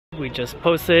We just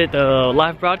posted the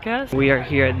live broadcast. We are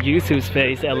here at YouTube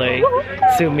Space LA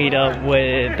to meet up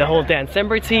with the whole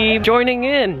December team joining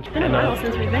in. It's been a while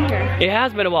since we've been here. It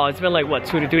has been a while. It's been like what,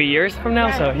 2 to 3 years from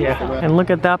now? So yeah. And look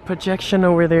at that projection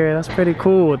over there. That's pretty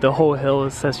cool. The whole hill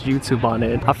says YouTube on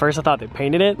it. At first I thought they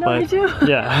painted it, but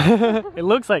yeah, it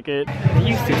looks like it.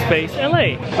 YouTube Space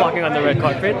LA. Walking on the red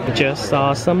carpet. Just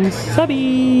saw some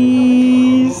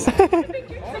subbies.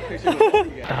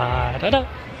 Da, da, da,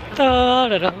 da,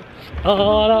 da, da.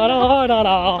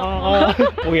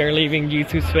 We are leaving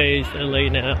YouTube Space LA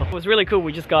now. It was really cool.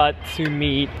 We just got to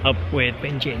meet up with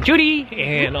Benji and Judy,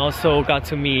 and also got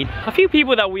to meet a few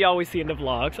people that we always see in the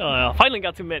vlogs. Finally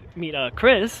got to meet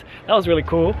Chris. That was really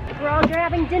cool. We're all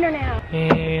grabbing dinner now.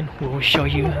 And we'll show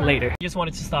you later. Just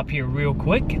wanted to stop here real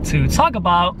quick to talk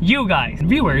about you guys,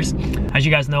 viewers. As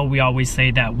you guys know, we always say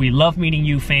that we love meeting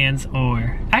you fans,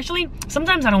 or actually,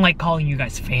 sometimes I don't like calling you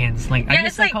guys fans. Like, yeah,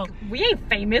 it's like, we ain't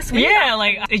famous. Yeah,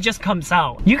 like it just comes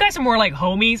out. You guys are more like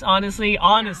homies, honestly,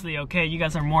 okay? You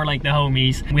guys are more like the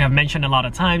homies. We have mentioned a lot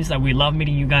of times that we love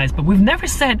meeting you guys, but we've never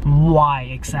said why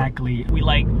exactly we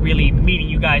like really meeting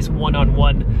you guys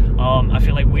one-on-one. I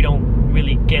feel like we don't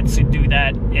really get to do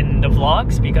that in the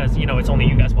vlogs because, you know, it's only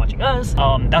you guys watching us.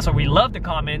 That's why we love the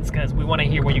comments, because we want to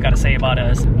hear what you got to say about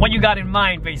us, what you got in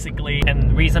mind, basically.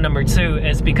 And reason number 2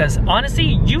 is because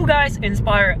honestly, you guys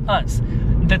inspire us.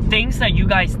 The things that you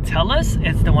guys tell us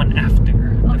is the one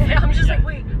after. Okay, I'm just like,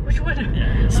 wait, which one?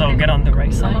 Yeah, so okay. Get on the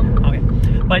right side. Okay.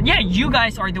 But yeah, you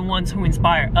guys are the ones who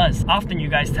inspire us. Often you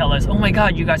guys tell us, oh my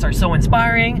god, you guys are so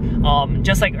inspiring.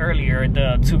 Just like earlier,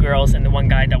 the 2 girls and the 1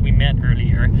 guy that we met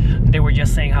earlier, they were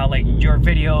just saying how like your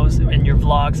videos and your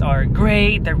vlogs are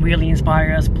great, that really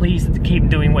inspire us. Please keep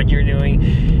doing what you're doing.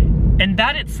 And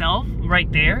that itself,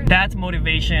 right there, that's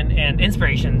motivation and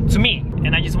inspiration to me.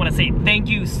 And I just want to say thank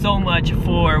you so much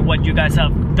for what you guys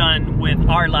have done with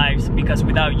our lives, because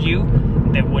without you,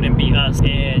 there wouldn't be us.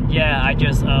 And yeah, I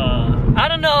just, I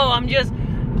don't know,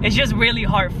 it's just really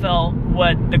heartfelt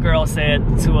what the girl said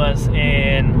to us,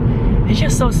 and it's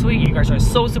just so sweet. You guys are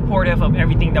so supportive of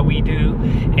everything that we do,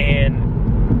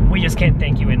 and we just can't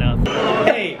thank you enough.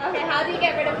 Hey! Okay, how do you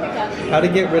get rid of hiccups? How to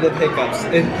get rid of hiccups?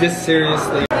 Just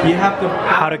seriously. You have to...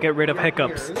 How to get rid of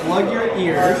hiccups. Plug your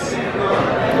ears,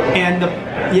 and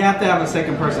you have to have a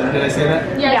second person. Did I say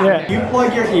that? Yeah. You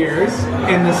plug your ears,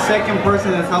 and the second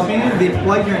person that's helping you, they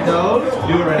plug your nose,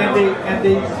 and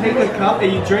they take a cup,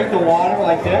 and you drink the water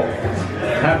like this.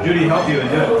 Have Judy help you and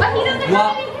do it. But he doesn't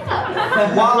have any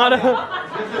hiccups.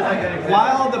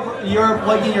 While you're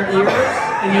plugging your ears,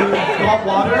 and you drop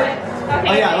water,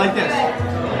 oh yeah, like this.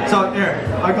 So here,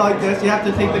 I go like this, you have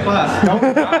to take the glass.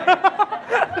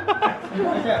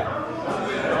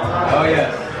 Oh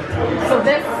yes. So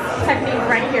this technique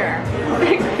right here.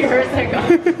 Here's hiccup.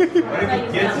 What if he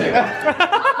gets it?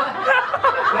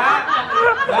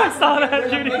 That's not that,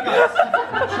 Judy.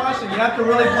 Trust me, you have to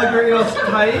really plug your ears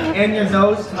tight and your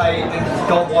nose tight and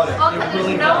don't water. Oh, It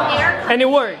really does. And it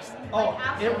works. Oh,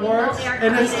 it works,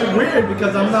 and it's weird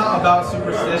because I'm not about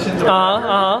superstitions or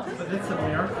but it's a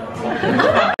miracle.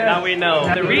 Now we know.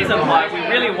 The reason why we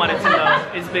really wanted to know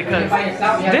is because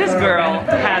this girl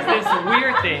has this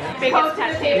weird thing.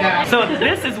 So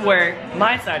this is where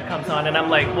my side comes on, and I'm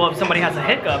like, well, if somebody has a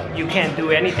hiccup, you can't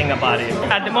do anything about it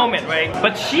at the moment, right?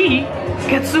 But she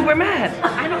gets super mad.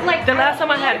 I don't like. The last time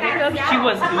I had hiccups, she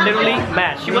was literally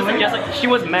mad. She wasn't just like, she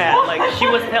was mad. Like, she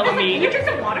was telling me, You drink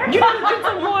some water? you need to drink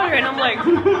some water. And I'm like,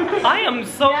 I am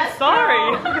so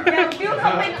sorry. Yeah, do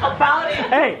something about it.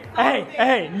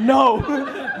 Hey, no.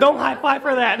 Don't high five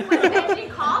for that. And she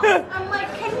coughs. I'm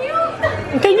like, can you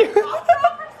cough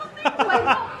drop or something?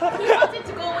 Like, he wants it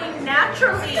to go in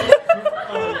naturally.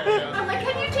 I'm like,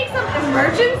 can you take some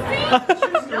emergency?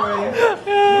 No. I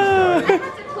had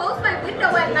to close my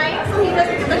window at night so he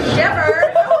doesn't get the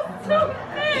shiver. I was so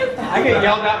pissed. I get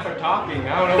yelled at for talking. I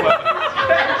don't know about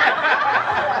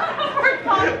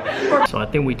So I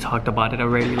think we talked about it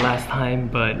already last time,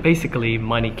 but basically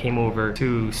Money came over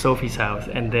to Sophie's house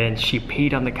and then she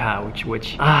peed on the couch,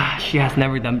 which she has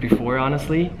never done before,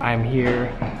 honestly. I'm here,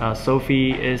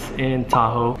 Sophie is in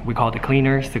Tahoe. We called the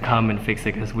cleaners to come and fix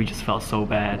it because we just felt so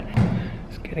bad.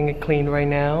 Just getting it cleaned right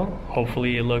now.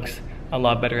 Hopefully it looks a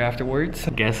lot better afterwards.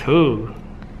 Guess who?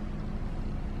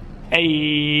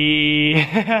 Hey!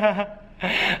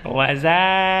 What's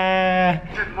up?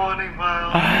 Good morning,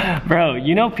 Miles. Bro,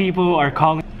 you know people are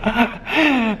calling.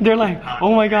 They're like,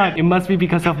 oh my god, it must be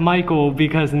because of Michael,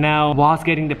 because now Wall's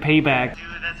getting the payback.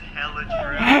 Dude, that's hella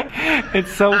true.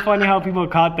 It's so funny how people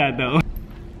caught that though.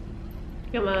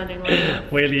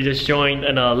 Weylie just joined,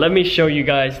 and let me show you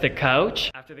guys the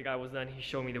couch. After the guy was done, he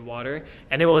showed me the water,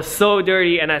 and it was so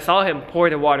dirty, and I saw him pour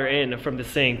the water in from the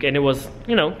sink, and it was,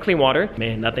 you know, clean water.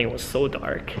 Man, that thing was so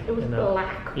dark. It was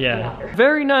black water.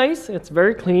 Very nice. It's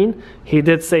very clean. He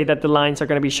did say that the lines are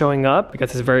gonna be showing up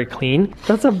because it's very clean.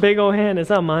 That's a big old hand. Is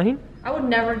that mine? I would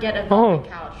never get a velvet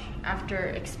couch after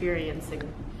experiencing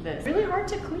this. Really hard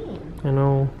to clean. I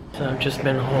know. So I've just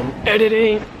been home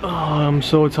editing. Oh, I'm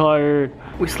so tired.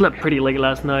 We slept pretty late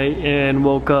last night and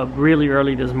woke up really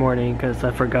early this morning because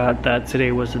I forgot that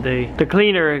today was the day. The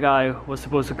cleaner guy was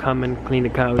supposed to come and clean the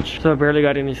couch. So I barely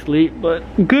got any sleep, but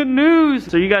good news!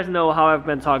 So you guys know how I've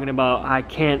been talking about I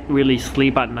can't really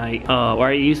sleep at night. Or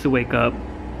I used to wake up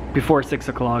before 6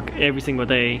 o'clock every single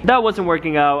day. That wasn't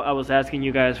working out. I was asking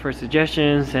you guys for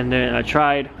suggestions, and then I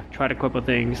tried a couple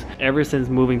things. Ever since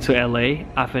moving to LA,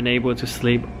 I've been able to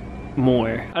sleep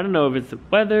more. I don't know if it's the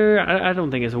weather. I don't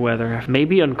think it's the weather.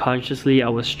 Maybe unconsciously I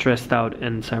was stressed out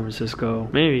in San Francisco.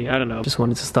 Maybe, I don't know. Just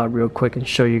wanted to stop real quick and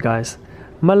show you guys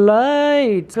my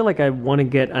light. I feel like I want to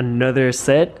get another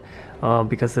set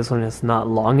because this one is not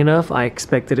long enough. I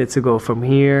expected it to go from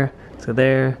here to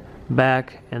there,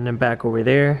 back, and then back over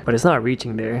there, but it's not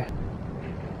reaching there.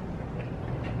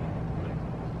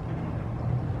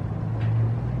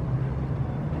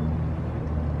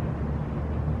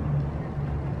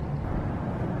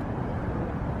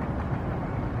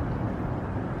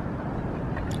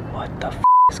 What the f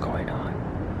is going on?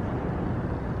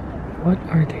 What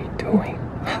are they doing?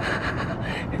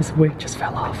 His wig just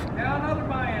fell off. Yeah, another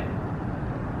buy-in.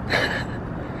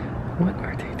 What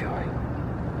are they doing?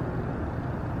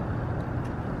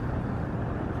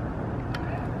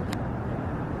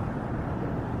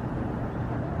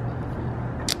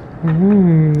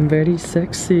 Very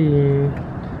sexy.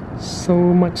 So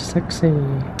much sexy.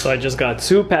 So I just got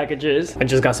 2 packages. I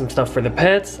just got some stuff for the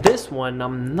pets. This one,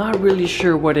 I'm not really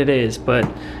sure what it is, but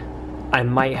I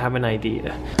might have an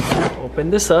idea. Open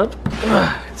this up.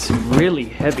 Ugh, it's really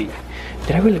heavy.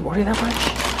 Did I really order that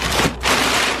much?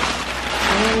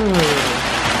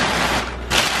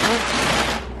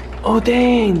 Oh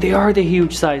dang, they are the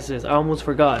huge sizes. I almost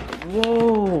forgot.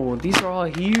 Whoa, these are all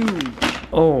huge.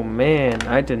 Oh man,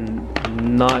 I did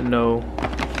not know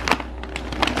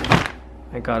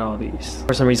I got all these.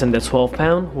 For some reason, the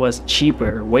 12-pound was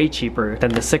cheaper, way cheaper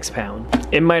than the 6-pound.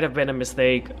 It might have been a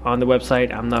mistake on the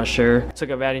website, I'm not sure. Took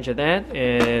advantage of that,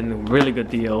 and really good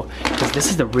deal. Because this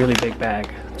is the really big bag,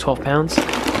 12 pounds.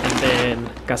 And then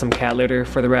got some cat litter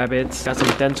for the rabbits. Got some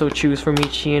dental chews for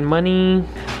Michi and Money.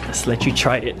 Let's let you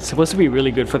try it. It's supposed to be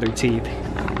really good for their teeth.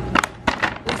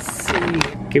 Let's see.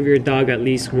 Give your dog at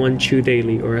least 1 chew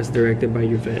daily or as directed by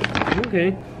your vet.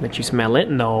 Okay. Let you smell it?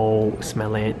 No,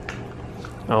 smell it.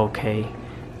 Okay.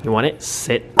 You want it?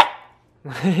 Sit.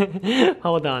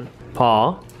 Hold on.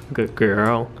 Paw. Good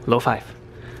girl. Low 5.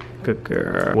 Good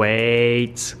girl.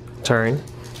 Wait. Turn.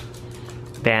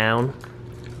 Down.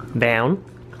 Down.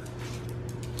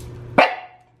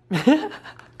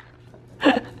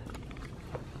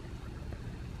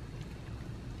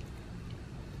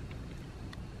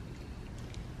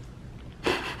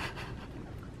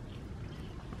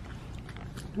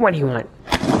 What do you want?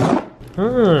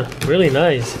 Really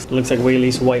nice. Looks like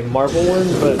Weylie's white marble one,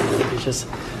 but I think it's just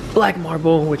black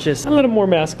marble, which is a little more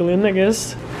masculine, I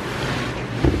guess.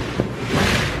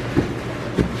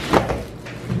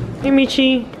 Hey,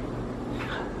 Michi.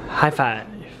 High five.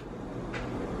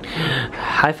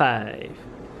 High five.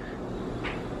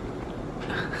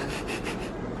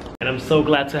 And I'm so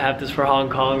glad to have this for Hong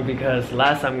Kong because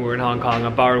last time we were in Hong Kong, I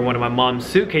borrowed one of my mom's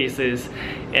suitcases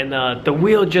and the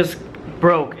wheel just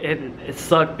broke. It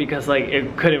sucked because like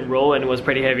it couldn't roll and it was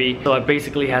pretty heavy. So I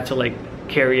basically had to like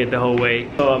carry it the whole way.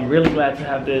 So I'm really glad to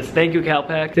have this. Thank you,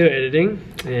 Calpac. Do editing.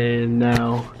 And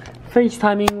now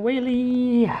FaceTiming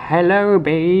Weylie. Hello,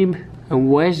 babe.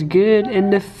 What's good in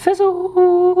the fizzle?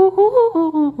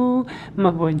 My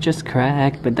voice just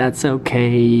cracked, but that's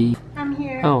okay. I'm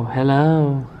here. Oh,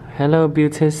 hello. Hello,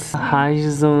 Beautis. How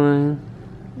you doing?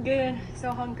 Good.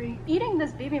 So hungry. Eating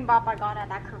this bibimbap I got at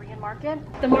that Korean market.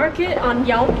 The market on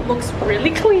Yelp looks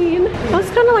really clean. Oh, it's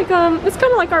kind of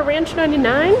like our Ranch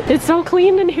 99. It's so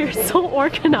clean in here. It's so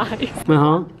organized.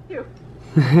 Uh-huh.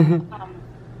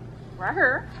 Right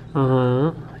here.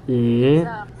 Uh-huh.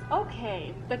 Yeah.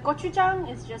 Okay, the gochujang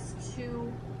is just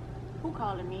too... Who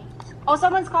calling me? Oh,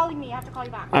 someone's calling me. I have to call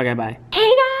you back. Okay, bye.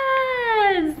 Hey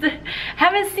guys! guys!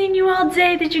 Haven't seen you all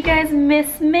day. Did you guys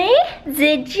miss me?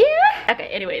 Did you? Okay,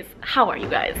 anyways, how are you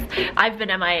guys? I've been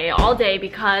MIA all day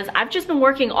because I've just been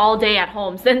working all day at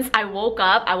home. Since I woke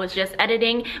up, I was just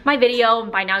editing my video.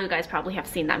 By now, you guys probably have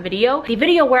seen that video. The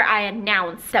video where I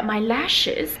announced that my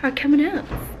lashes are coming out.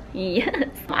 Yes.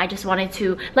 I just wanted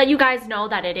to let you guys know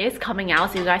that it is coming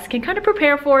out so you guys can kind of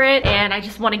prepare for it, and I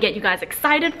just want to get you guys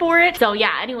excited for it. So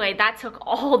yeah, anyway, that took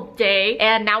all day,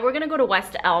 and now we're gonna go to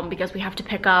West Elm because we have to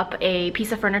pick up a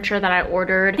piece of furniture that I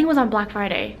ordered. I think it was on Black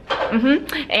Friday.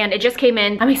 And it just came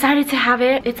in. I'm excited to have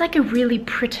it. It's like a really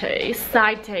pretty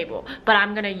side table, but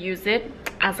I'm gonna use it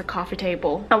as a coffee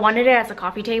table. I wanted it as a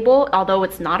coffee table, although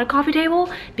it's not a coffee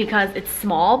table because it's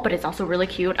small, but it's also really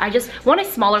cute. I just want a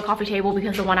smaller coffee table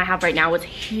because the one I have right now is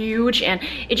huge and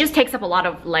it just takes up a lot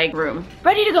of leg room.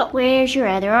 Ready to go. Where's your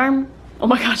other arm? Oh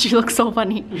my god, you look so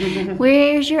funny.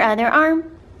 Where's your other arm?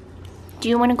 Do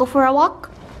you want to go for a walk?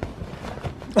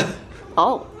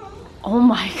 Oh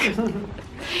my god.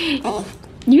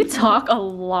 You talk a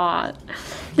lot.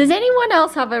 Does anyone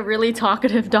else have a really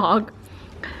talkative dog?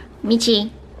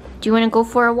 Michi, do you want to go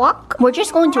for a walk? We're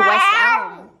just going to West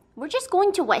Elm. We're just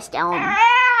going to West Elm.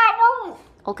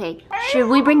 Okay, should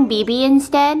we bring BB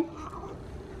instead?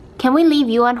 Can we leave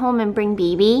you at home and bring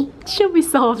BB? She'll be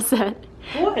so upset.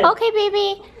 What? Okay,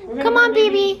 baby. Come on,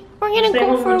 baby. We're gonna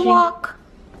go for a walk.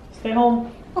 Stay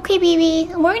home. Okay,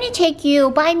 baby. We're gonna take you.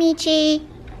 Bye, Michi.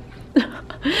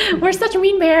 We're such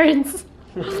mean parents.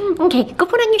 Okay, go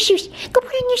put on your shoes. Go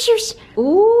put on your shoes.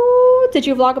 Ooh, did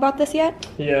you vlog about this yet?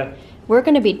 Yeah. We're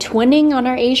gonna be twinning on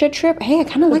our Asia trip. Hey, I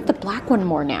kind of like the black one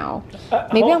more now.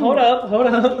 Maybe hold up.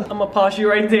 I'm gonna pause you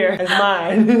right there. It's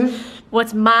mine.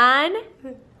 What's mine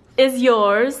is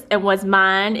yours, and what's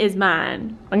mine is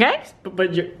mine. Okay?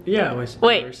 But yeah, it was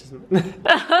wait. Yours. Never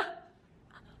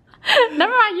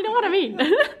mind. You know what I mean.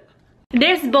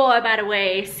 This boy, by the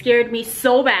way, scared me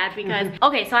so bad because,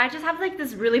 okay, so I just have like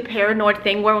this really paranoid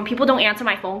thing where when people don't answer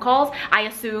my phone calls, I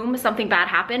assume something bad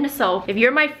happened. So if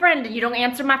you're my friend and you don't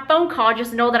answer my phone call,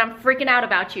 just know that I'm freaking out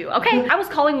about you, okay? I was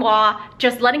calling Wah,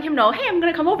 just letting him know, hey, I'm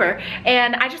gonna come over.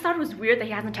 And I just thought it was weird that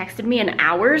he hasn't texted me in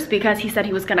hours because he said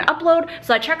he was gonna upload.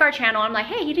 So I check our channel, I'm like,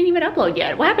 hey, he didn't even upload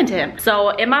yet. What happened to him? So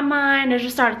in my mind, I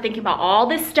just started thinking about all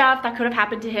this stuff that could have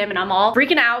happened to him, and I'm all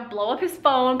freaking out, blow up his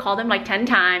phone, called him like 10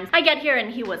 times. I get here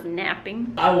and he was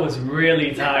napping. I was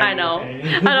really tired. I know.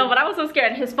 Okay? I know, but I was so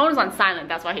scared. His phone was on silent.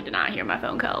 That's why he did not hear my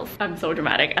phone calls. I'm so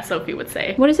dramatic, as Sophie would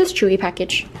say. What is this chewy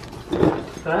package?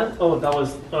 That? Oh, that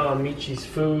was Michi's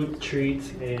food, treats,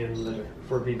 and litter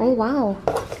for BB. Oh wow.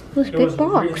 It was a big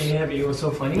box. Really heavy. It was so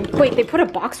funny. Wait, they put a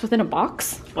box within a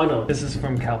box? Oh no, this is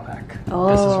from Calpac. Oh.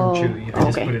 This is from Chewy. I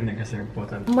just put it in there because they're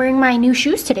both empty. I'm wearing my new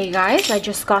shoes today, guys. I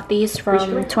just got these from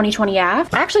 2020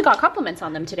 e.l.f. I actually got compliments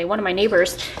on them today. One of my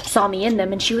neighbors saw me in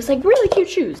them and she was like, really cute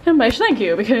shoes. I'm like, thank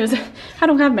you, because I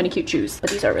don't have many cute shoes.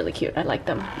 But these are really cute. I like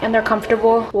them. And they're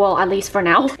comfortable, well, at least for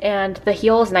now. And the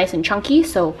heel is nice and chunky,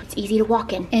 so it's easy to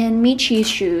walk in. And Michi's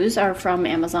shoes are from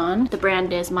Amazon. The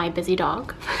brand is My Busy Dog.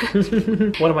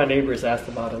 One of my neighbors asked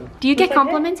about them. Do you get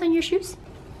compliments on your shoes?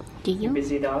 Do you?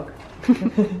 Busy dog?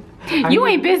 You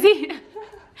ain't busy.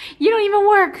 You don't even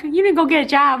work. You didn't go get a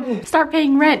job. Start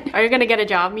paying rent. Are you gonna get a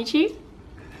job, Michi?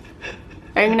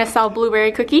 Are you gonna sell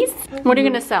blueberry cookies? What are you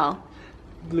gonna sell?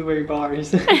 Blueberry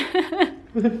bars. What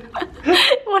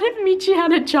if Michi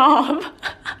had a job?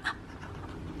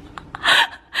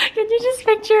 Can you just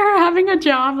picture her having a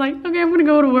job? Like, okay, I'm gonna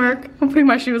go to work. I'm putting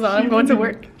my shoes on. I'm going to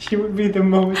work. She would be the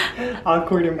most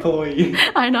awkward employee.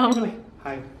 I know. Like,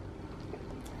 hi.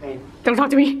 Hey. Don't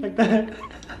talk to me. Like that.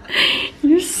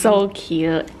 You're so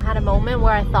cute. I had a moment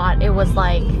where I thought it was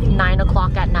like 9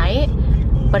 o'clock at night,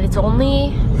 but it's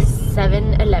only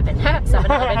 7:11.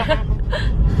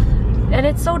 7:11. And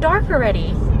it's so dark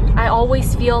already. I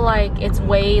always feel like it's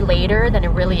way later than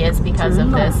it really is because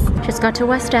of this. Just got to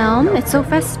West Elm. It's so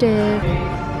festive.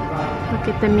 Look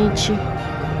at the Michi.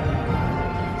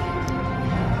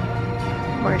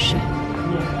 Where is she?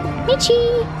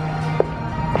 Michi!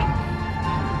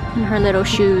 And her little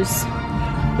shoes.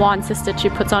 Juan insisted she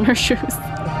puts on her shoes.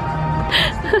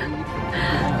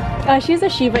 She's a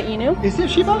Shiba Inu. Is it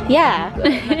Shiba? Yeah. I'm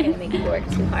not gonna make it work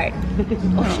too hard.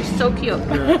 Oh, she's so cute.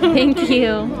 Thank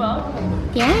you.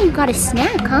 Yeah, you got a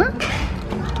snack, huh?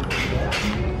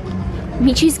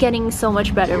 Michi's getting so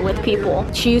much better with people.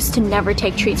 She used to never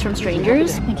take treats from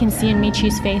strangers. I can see in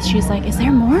Michi's face, she's like, is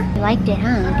there more? I like that,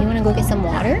 huh? Do you wanna go get some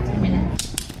water?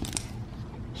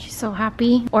 She's so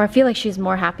happy. Or I feel like she's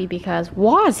more happy because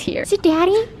Wah's here. Is it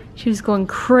Daddy? She was going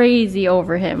crazy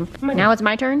over him. Now it's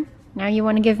my turn? Now you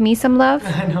wanna give me some love?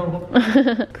 I know.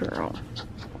 Girl.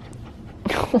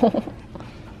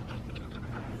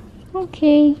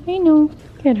 Okay, I know.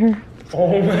 Get her.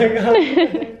 Oh my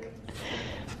god.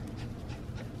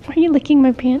 Are you licking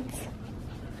my pants?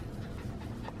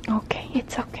 Okay,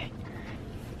 it's okay.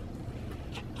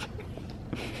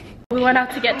 We went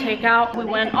out to get takeout. We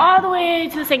went all the way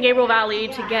to the San Gabriel Valley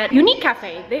to get Unique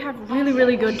Cafe. They have really,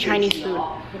 really good Chinese food.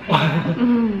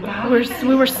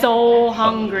 We were so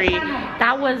hungry.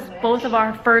 That was both of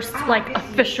our first like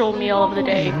official meal of the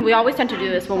day. We always tend to do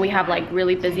this when we have like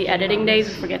really busy editing days.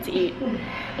 We forget to eat.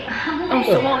 I'm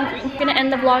so hungry. I'm gonna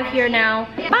end the vlog here now.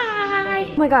 Bye.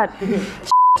 Oh my god.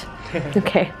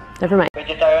 Okay, never mind.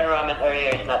 Vegetarian ramen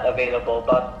earlier is not available,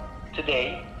 but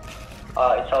today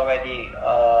it's already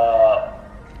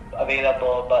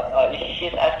available, but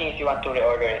she's asking if you want to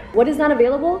reorder it. What is not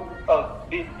available? Oh,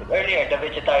 earlier the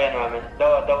vegetarian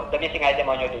ramen, the missing item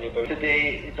on your delivery.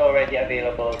 Today it's already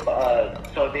available,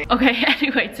 so they... Okay,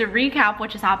 anyway, to recap what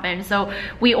just happened. So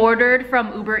we ordered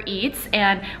from Uber Eats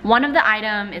and one of the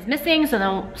item is missing, so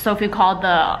then Sophie called the,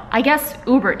 I guess,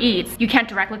 Uber Eats. You can't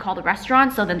directly call the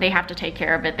restaurant, so then they have to take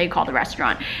care of it. They call the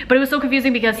restaurant. But it was so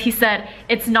confusing because he said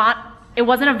it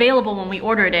wasn't available when we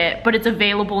ordered it, but it's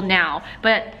available now.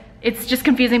 But it's just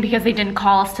confusing because they didn't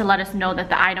call us to let us know that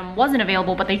the item wasn't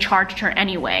available, but they charged her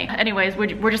anyway. Anyways,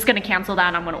 we're just gonna cancel that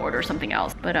and I'm gonna order something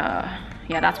else. But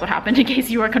yeah, that's what happened in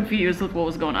case you were confused with what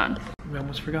was going on. We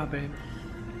almost forgot, babe.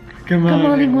 Come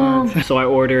on. So I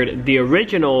ordered the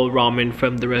original ramen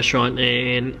from the restaurant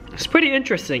and it's pretty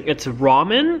interesting. It's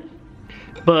ramen,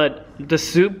 but the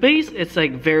soup base, it's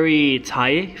like very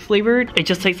Thai flavored. It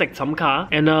just tastes like tamka.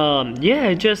 And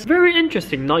yeah, just very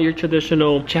interesting. Not your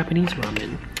traditional Japanese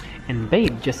ramen. And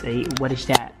babe just ate, what is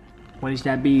that? What is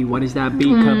that be? What is that be?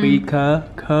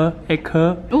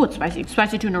 Oh, it's spicy.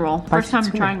 Spicy tuna roll. First time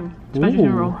trying spicy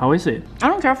tuna roll. How is it? I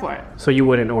don't care for it. So you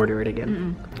wouldn't order it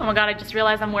again? Oh my god, I just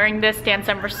realized I'm wearing this Dan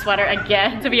Sember sweater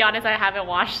again. To be honest, I haven't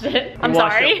washed it. I'm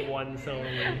sorry. It once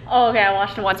only. Oh, okay, I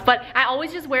washed it once. But I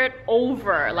always just wear it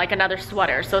over like another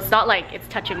sweater. So it's not like it's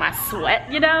touching my sweat,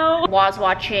 you know? Was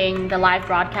watching the live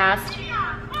broadcast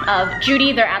of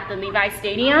Judy. They're at the Levi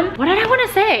Stadium. What did I want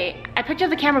to say? I picked up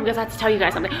the camera because I had to tell you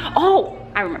guys something. Oh,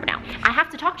 I remember now. I have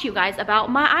to talk to you guys about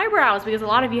my eyebrows because a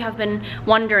lot of you have been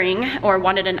wondering or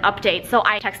wanted an update. So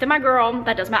I texted my girl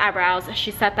that does my eyebrows.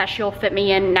 She said that she'll fit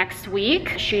me in next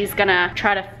week. She's gonna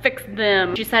try to fix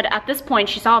them. She said at this point,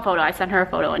 she saw a photo. I sent her a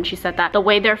photo and she said that the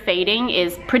way they're fading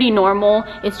is pretty normal.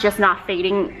 It's just not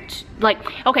fading like,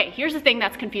 okay, here's the thing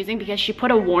that's confusing because she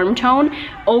put a warm tone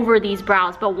over these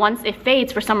brows, but once it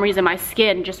fades, for some reason my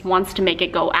skin just wants to make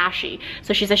it go ashy.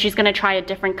 So she says she's gonna try a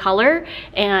different color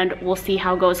and we'll see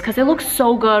how it goes because it looks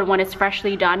so good when it's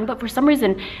freshly done, but for some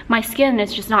reason my skin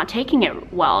is just not taking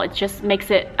it well. It just makes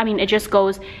it, I mean, it just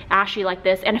goes ashy like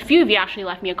this. And a few of you actually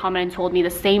left me a comment and told me the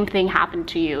same thing happened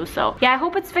to you. So yeah, I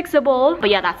hope it's fixable.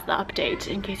 But yeah, that's the update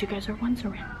in case you guys are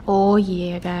wondering. Oh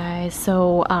yeah, guys.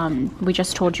 So we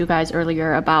just told you guys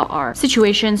earlier about our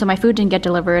situation. So my food didn't get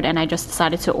delivered and I just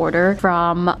decided to order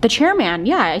from the Chairman.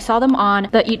 Yeah, I saw them on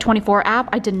the Eat24 app.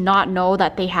 I did not know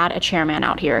that they had a Chairman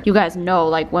out here. You guys know,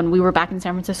 like when we were back in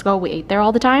San Francisco, we ate there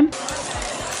all the time.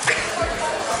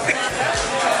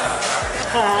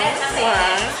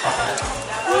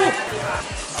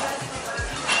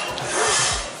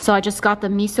 So I just got the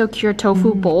miso cured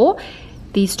tofu bowl.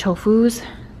 These tofus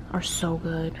are so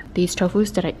good. These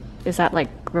tofus, is that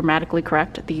like grammatically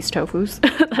correct? These tofus?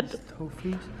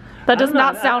 That does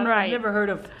not sound right. I've never heard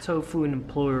of tofu in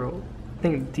plural. I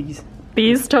think these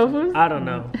tofus? I don't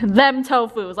know. Them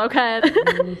tofus, okay.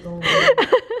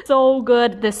 So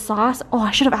good. This sauce, oh,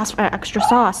 I should have asked for extra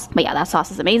sauce. But yeah, that sauce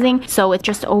is amazing. So it's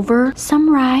just over some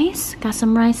rice. Got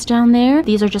some rice down there.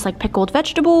 These are just like pickled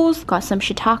vegetables. Got some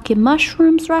shiitake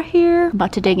mushrooms right here.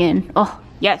 About to dig in. Oh,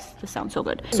 yes, this sounds so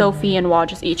good. Sophie and Wah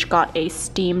just each got a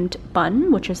steamed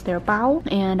bun, which is their bao.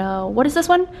 And what is this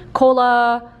one?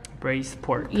 Cola braised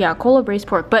pork. Yeah, cola braised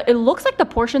pork. But it looks like the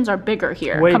portions are bigger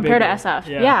here compared to SF.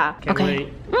 Yeah.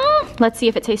 Okay. Let's see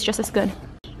if it tastes just as good.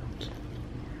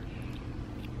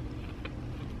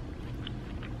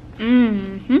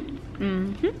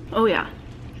 Oh yeah,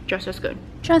 just as good.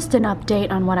 Just an update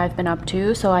on what I've been up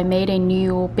to. So I made a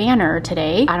new banner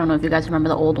today. I don't know if you guys remember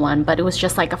the old one, but it was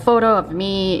just like a photo of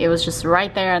me. It was just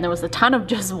right there and there was a ton of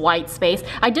just white space.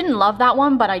 I didn't love that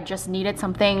one, but I just needed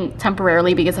something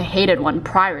temporarily because I hated one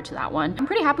prior to that one. I'm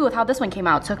pretty happy with how this one came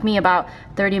out. It took me about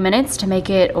 30 minutes to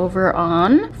make it over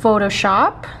on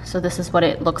Photoshop. So this is what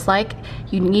it looks like.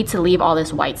 You need to leave all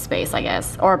this white space, I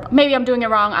guess. Or maybe I'm doing it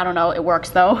wrong, I don't know. It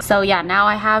works though. So yeah, now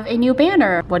I have a new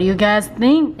banner. What do you guys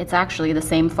think? It's actually the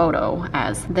same photo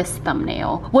as this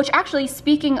thumbnail. Which actually,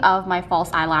 speaking of my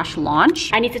false eyelash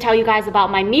launch, I need to tell you guys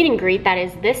about my meet and greet that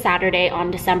is this Saturday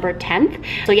on December 10th.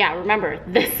 So yeah, remember,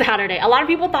 this Saturday. A lot of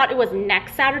people thought it was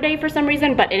next Saturday for some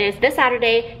reason, but it is this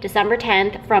Saturday, December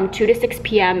 10th from 2 to 6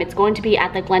 p.m. It's going to be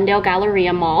at the Glendale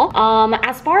Galleria Mall.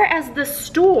 As far as the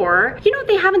store, you know,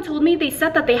 they haven't told me. They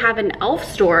said that they have an e.l.f.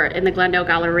 store in the Glendale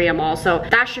Galleria Mall, so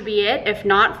that should be it. If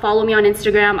not, follow me on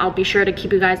Instagram. I'll be sure to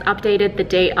keep you guys updated the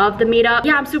day of the meetup.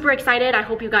 Yeah, I'm super excited. I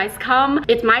hope you guys come.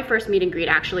 It's my first meet and greet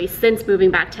actually since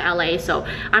moving back to LA, so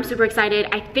I'm super excited.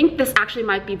 I think this actually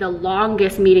might be the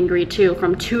longest meet and greet too,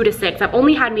 from 2 to 6. I've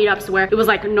only had meetups where it was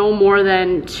like no more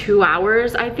than 2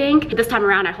 hours, I think. This time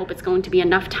around, I hope it's going to be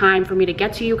enough time for me to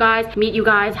get to you guys, meet you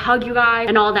guys, hug you guys,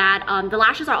 and all that. The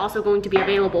lashes are also going to be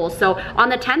available. So on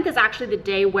the 10th is actually the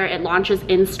day where it launches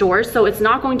in stores, so it's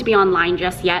not going to be online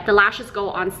just yet. The lashes go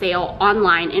on sale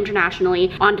online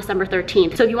internationally on December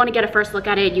 13th. So if you want to get a first look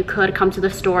at it, you could come to the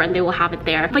store and they will have it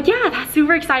there. But yeah, that's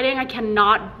super exciting. I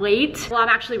cannot wait. Well, I'm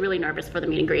actually really nervous for the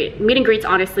meet and greet. Meet and greets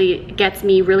honestly gets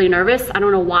me really nervous. I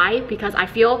don't know why, because I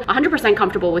feel 100%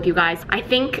 comfortable with you guys. I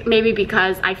think maybe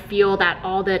because I feel that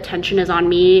all the attention is on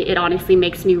me, it honestly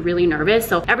makes me really nervous.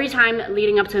 So every time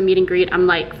leading up to a meet and greet, I'm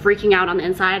like freaking out on the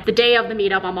inside. The day of the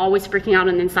meetup, I'm always freaking out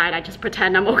on the inside. I just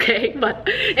pretend I'm okay, but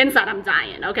inside I'm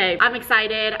dying, okay? I'm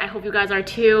excited. I hope you guys are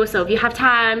too. So if you have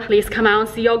time, please come out and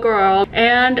see your girl.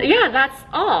 And yeah, that's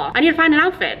all. I need to find an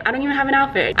outfit. I don't even have an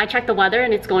outfit. I checked the weather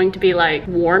and it's going to be like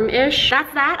warm-ish.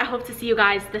 That's that. I hope to see you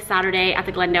guys this Saturday at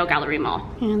the Glendale Galleria Mall.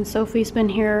 And Sophie's been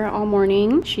here all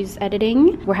morning. She's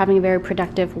editing. We're having a very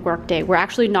productive work day. We're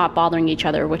actually not bothering each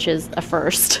other, which is a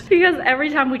first. Because every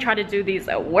time we try to do these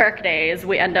work days,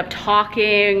 we end up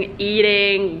talking,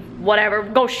 eating, whatever,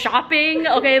 go shopping,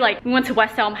 okay? Like we went to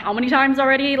West Elm how many times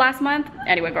already last month?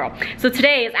 Anyway, girl. So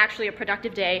today is actually a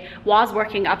productive day. Wa's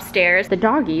working upstairs. The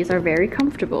doggies are very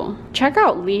comfortable. Check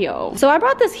out Leo. So I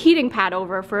brought this heating pad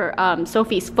over for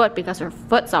Sophie's foot because her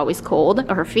foot's always cold,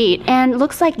 or her feet. And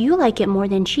looks like you like it more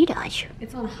than she does.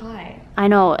 It's on high. I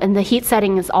know, and the heat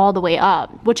setting is all the way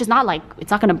up, which is not like,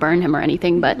 it's not gonna burn him or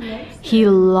anything, but he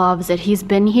loves it. He's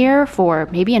been here for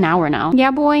maybe an hour now.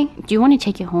 Yeah, boy, do you want to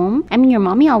take it home? I mean, your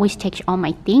mommy always takes all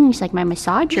my things, like my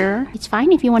massager. It's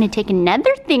fine if you want to take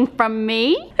another thing from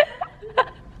me.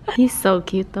 He's so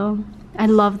cute though. I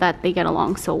love that they get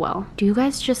along so well. Do you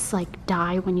guys just like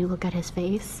die when you look at his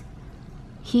face?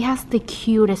 He has the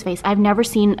cutest face. I've never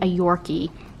seen a Yorkie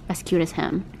as cute as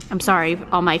him. I'm sorry,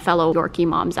 all my fellow Yorkie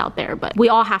moms out there, but we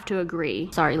all have to agree.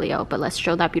 Sorry, Leo, but let's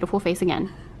show that beautiful face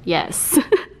again. Yes.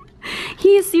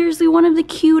 He is seriously one of the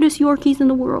cutest Yorkies in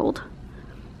the world.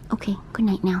 Okay, good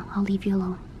night now. I'll leave you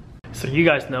alone. So you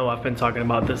guys know I've been talking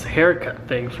about this haircut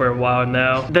thing for a while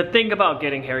now. The thing about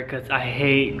getting haircuts, I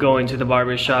hate going to the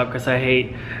barber shop because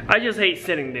I just hate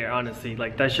sitting there, honestly.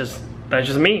 Like that's just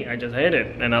me. I just hate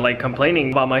it. And I like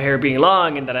complaining about my hair being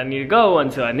long and that I need to go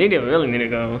until I really need to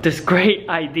go. This great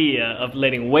idea of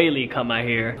letting Weylie cut my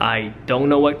hair. I don't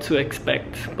know what to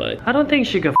expect, but I don't think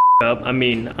she could up. I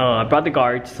mean, I brought the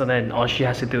guards, so then all she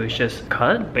has to do is just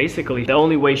cut, basically. The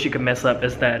only way she could mess up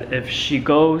is that if she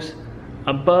goes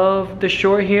above the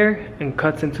short here and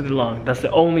cuts into the long. That's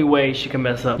the only way she can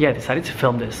mess up. Yeah, I decided to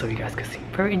film this so you guys can see.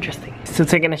 Very interesting. Still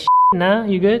taking a shit now?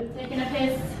 You good? Taking a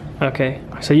piss. Okay,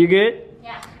 so you good?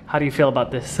 Yeah. How do you feel about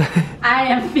this? I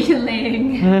am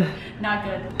feeling not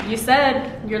good. You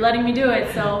said you're letting me do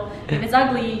it, so if it's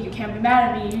ugly, you can't be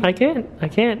mad at me. I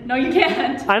can't. No, you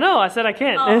can't. I know, I said I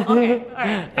can't. Oh, okay.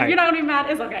 Alright. If you're not gonna be mad,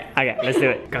 it's okay. Okay, let's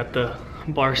do it. Got the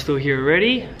bar stool here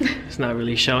ready. It's not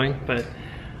really showing, but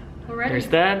We're ready. There's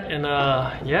that, and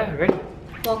yeah, ready.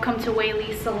 Welcome to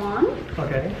Weylie Salon.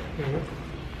 Okay.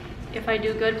 If I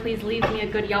do good, please leave me a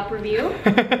good Yelp review.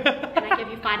 And I give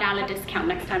you $5 discount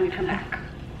next time you come back.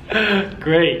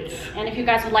 Great. And if you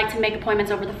guys would like to make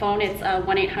appointments over the phone, it's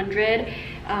 1-800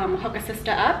 hook a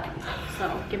sister up.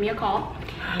 So give me a call.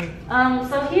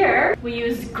 So here we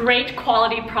use great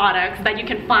quality products that you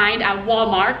can find at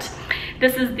Walmart.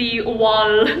 This is the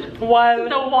Wall.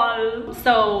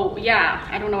 So yeah,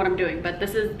 I don't know what I'm doing, but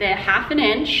this is the 1/2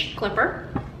 inch clipper.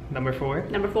 Number 4.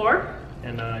 Number 4.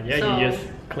 And yeah, so, you just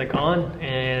click on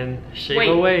and shave wait,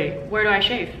 away. Where do I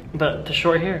shave? The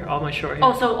short hair, all my short hair.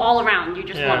 Oh, so all around, you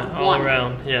just want all one.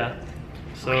 around, yeah.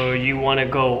 So you want to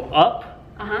go up.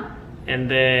 And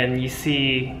then you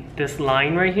see this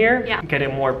line right here. Yeah. Get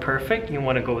it more perfect. You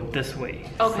want to go this way.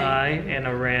 Okay. Side and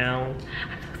around.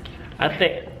 I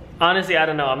think, honestly, I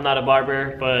don't know. I'm not a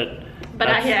barber, but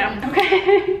I am.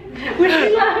 Okay. Wish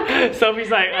me luck.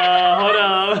 Sophie's like, hold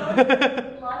on.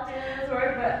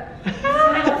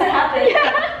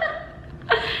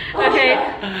 Okay.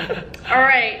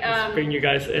 Alright, Let's bring you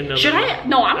guys in the should I?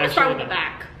 No, I'm gonna start with the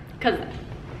Actually, back.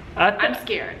 Because I'm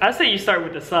scared. I say you start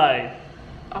with the side.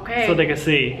 Okay. So they can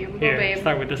see. Here we go, Here, babe.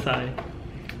 start with the side.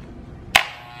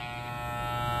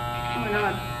 Oh my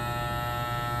god.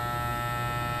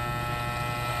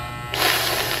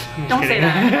 Don't say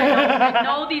that. I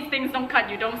know these things don't cut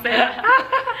you. Don't say that.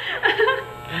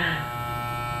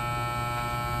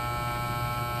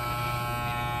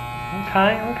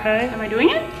 Okay. Am I doing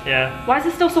it? Yeah. Why is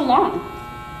it still so long?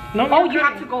 No. Oh, you're you good.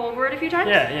 have to go over it a few times?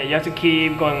 Yeah. You have to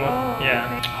keep going. Oh,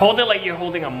 yeah. okay. Hold it like you're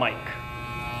holding a mic.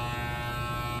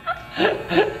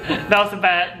 That was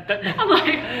bad. I'm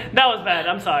like... That was bad.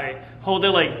 I'm sorry. Hold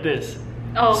it like this.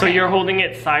 Oh, okay. So you're holding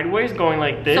it sideways, going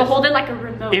like this. So hold it like a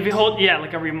remote. If you hold, yeah,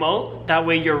 like a remote, that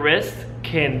way your wrist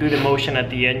can do the motion at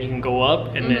the end. You can go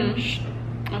up and then.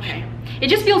 Okay. It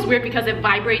just feels weird because it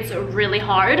vibrates really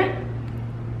hard.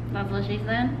 That's what she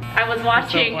said. I was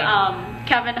watching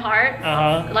Kevin Hart,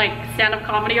 like stand-up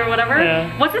comedy or whatever.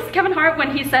 Yeah. What's this Kevin Hart when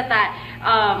he said that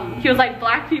he was like,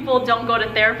 black people don't go to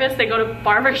therapists, they go to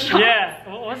barbershops. Yeah.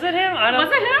 Was it him? I don't.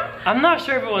 Was it him? I'm not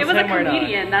sure if it was him or not. It was a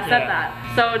comedian that said that.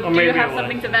 So do you have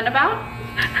something to vent about?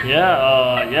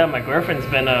 Yeah, my girlfriend's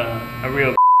been a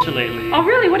real lately. Oh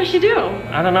really? What does she do?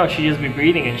 I don't know, she just be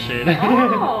breathing and shit.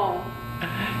 Oh.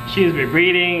 She just be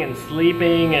breathing and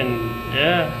sleeping and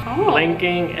Oh.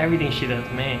 blinking, everything she does,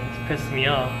 man, it pisses me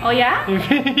off. Oh yeah?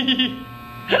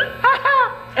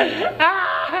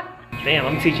 Damn,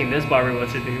 I'm teaching this barber what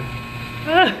to do.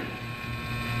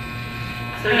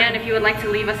 So again, if you would like to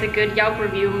leave us a good Yelp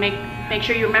review, make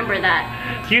sure you remember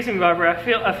that. Excuse me, barber, I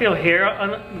feel hair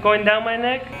going down my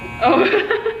neck. Oh.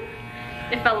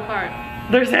 It fell apart.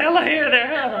 There's hella hair there,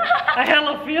 huh? I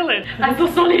hella feel it. I'm so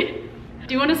sorry.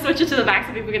 Do you want to switch it to the back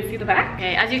so people can see the back?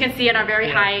 Okay, as you can see in our very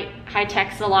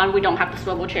high-tech salon, we don't have the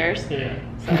swivel chairs. Yeah.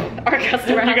 So our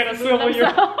customer you has gotta to move themselves.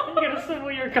 You gotta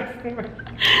swivel your customer.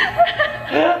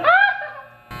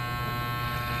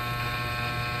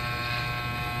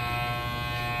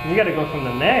 You gotta go from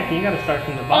the neck. You gotta start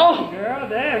from the bottom, girl.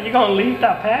 Damn, you gonna leave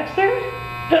that patch there?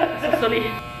 So sorry.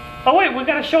 Oh wait, we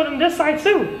gotta show them this side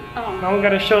too. Oh. Now we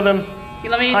gotta show them.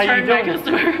 Let me turn my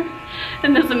customer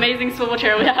in this amazing swivel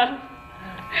chair we have.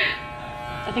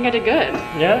 I think I did good.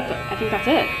 Yeah? I think that's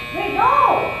it. Hey,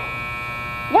 no!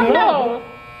 What no?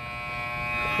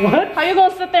 What? How you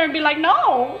gonna sit there and be like,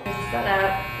 no? Shut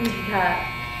up. We got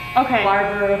Okay.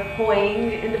 Barbara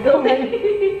Hoing in the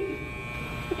building.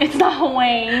 It's not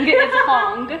Huang, it's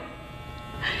Hong.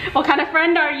 What kind of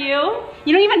friend are you?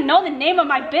 You don't even know the name of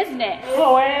my business.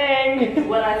 Huang.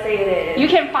 What I say it is. You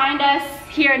can find us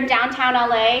here in downtown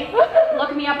LA.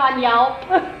 Look me up on Yelp.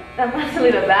 That must have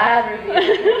been a bad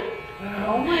review.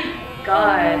 Oh my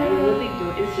god, you really do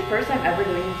it. Is this your first time ever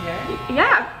doing his hair?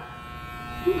 Yeah.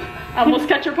 I almost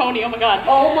cut your pony, oh my god.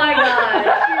 Oh my god,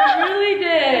 she really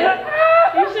did.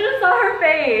 You should have saw her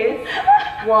face.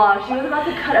 Wow, she was about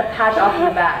to cut a patch off in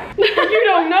the back. You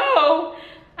don't know.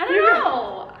 I don't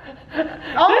know.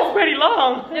 That's pretty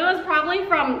long. It was probably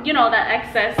from, you know, that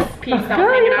excess piece that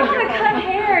was hanging out of your cut pony.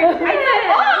 hair. I did.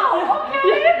 Oh,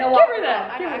 okay. No, Give her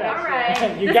that. All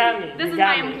right. You got me. This you is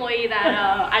got my me. employee that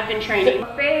I've been training.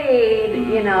 Fade,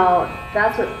 you know,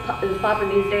 that's what is popping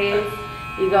these days.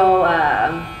 You go,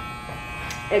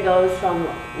 it goes from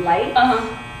light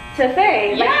to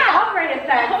fade. Yeah. Like upright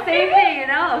effect. Okay. Same thing, you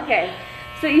know? Okay.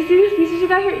 So you see these pieces you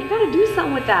got here? You gotta do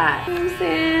something with that. You know what I'm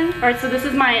saying? All right, so this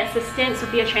is my assistant,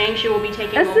 Sophia Chang. She will be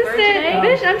taking over Assistant, today.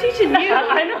 bitch, I'm teaching you.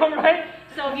 I know, right?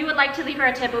 So if you would like to leave her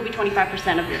a tip, it will be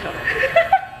 25% of your total.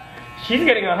 She's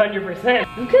getting 100%.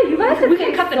 Okay, you guys We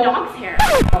can cut the dog's hair.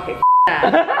 Okay,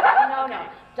 that. No.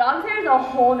 Dog's hair is a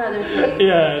whole nother thing.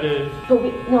 Yeah, it is. But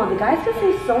the guys can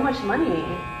save so much money.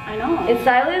 I know. In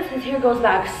stylists, his hair goes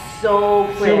back so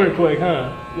quick. Super quick,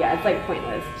 huh? Yeah, it's like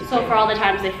pointless. So for all the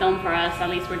times they film for us, at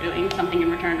least we're doing something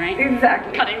in return, right?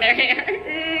 Exactly. Cutting their hair.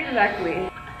 Exactly.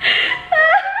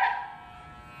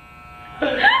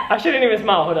 I shouldn't even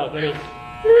smile. Hold up, let me.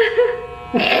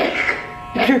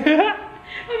 Okay,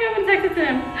 I haven't texted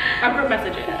him. I'll group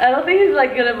message it. I don't think he's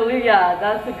like gonna believe. Yeah,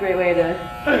 that's a great way to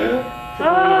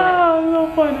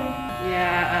so funny.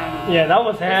 Yeah. Yeah,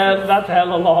 that's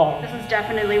hella long. This is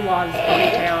definitely Waz's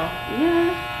ponytail.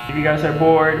 Yeah. If you guys are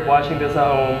bored watching this at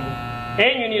home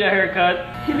and you need a haircut,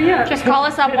 Just call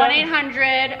us up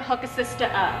 1-800 Hook a Sister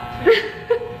Up.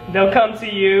 they'll come to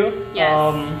you.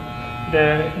 Yes.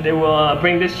 They will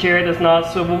bring this chair that's not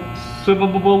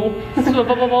swivelable.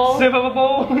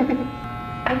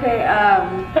 Okay.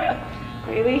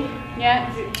 Really?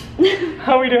 Yeah.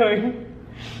 How are we doing?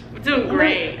 We're doing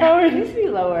great. It used to be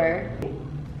lower.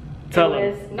 Tell It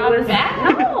them. was Not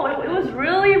bad? No, it was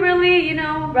really, really, you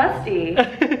know, rusty.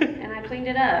 And I cleaned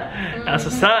it up. That's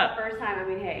what's up. First time, I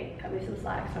mean, hey, cut me some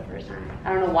slack, so first time.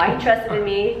 I don't know why he trusted in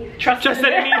me. Trusted in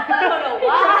me. I don't know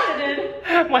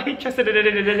why. Why he trusted in me.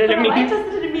 Why he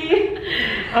trusted in me.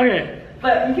 Okay.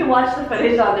 But you can watch the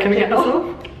footage on their Can we get this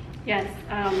channel. off? Yes.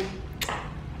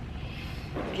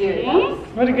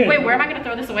 Very good. Wait, where am I gonna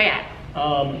throw this away at?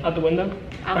 Out the window.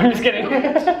 I'm just kidding.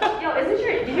 Yo, isn't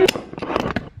your...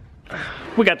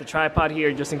 We got the tripod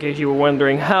here just in case you were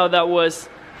wondering how that was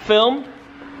filmed.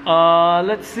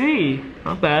 Let's see.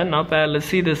 Not bad, not bad. Let's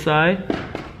see this side.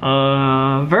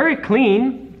 Very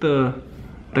clean. The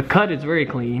cut is very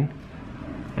clean.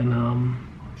 And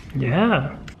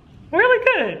yeah. Really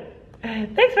good.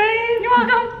 Thanks, babe. You're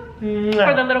welcome.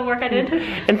 For the little work I did.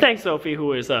 And thanks, Sophie,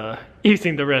 who is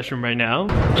using the restroom right now.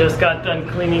 Just got done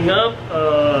cleaning up.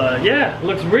 Yeah,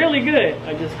 looks really good.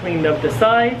 I just cleaned up the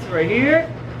sides right here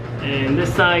and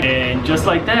this side, and just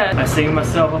like that, I saved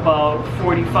myself about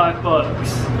 45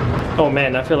 bucks. Oh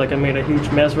man, I feel like I made a huge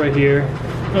mess right here.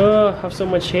 Oh, I have so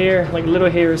much hair, like little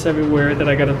hairs everywhere that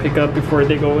I gotta pick up before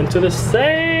they go into the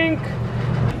sink.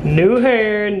 New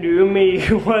hair, new me.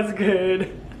 What's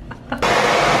good?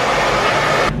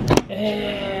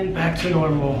 And back to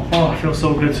normal. Oh, it feels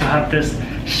so good to have this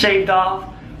shaved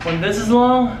off. When this is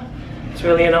long, it's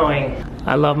really annoying.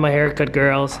 I love my haircut,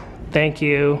 girls. Thank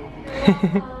you.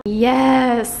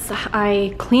 Yes,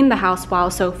 I cleaned the house while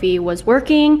Sophie was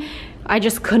working. I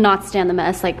just could not stand the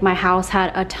mess. Like, my house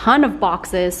had a ton of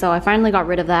boxes, so I finally got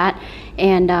rid of that.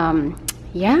 And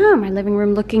yeah, my living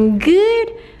room looking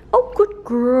good. Oh, good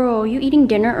girl. You eating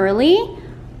dinner early?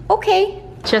 Okay.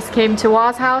 Just came to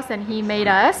Wall's house and he made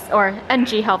us, and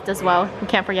G helped as well. We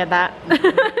can't forget that.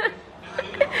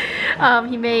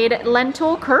 He made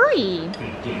lentil curry.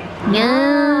 Yum.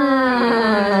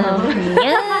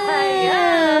 Yum.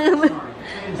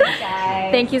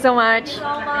 Thank you so much.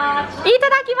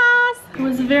 Itadakimasu. It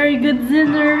was a very good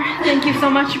dinner. Thank you so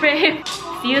much, babe.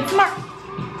 See you tomorrow.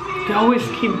 They always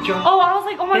keep dropping. Oh, I was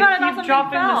like, oh my god, I thought keep something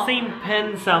dropping fell. the same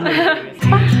pen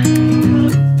sound.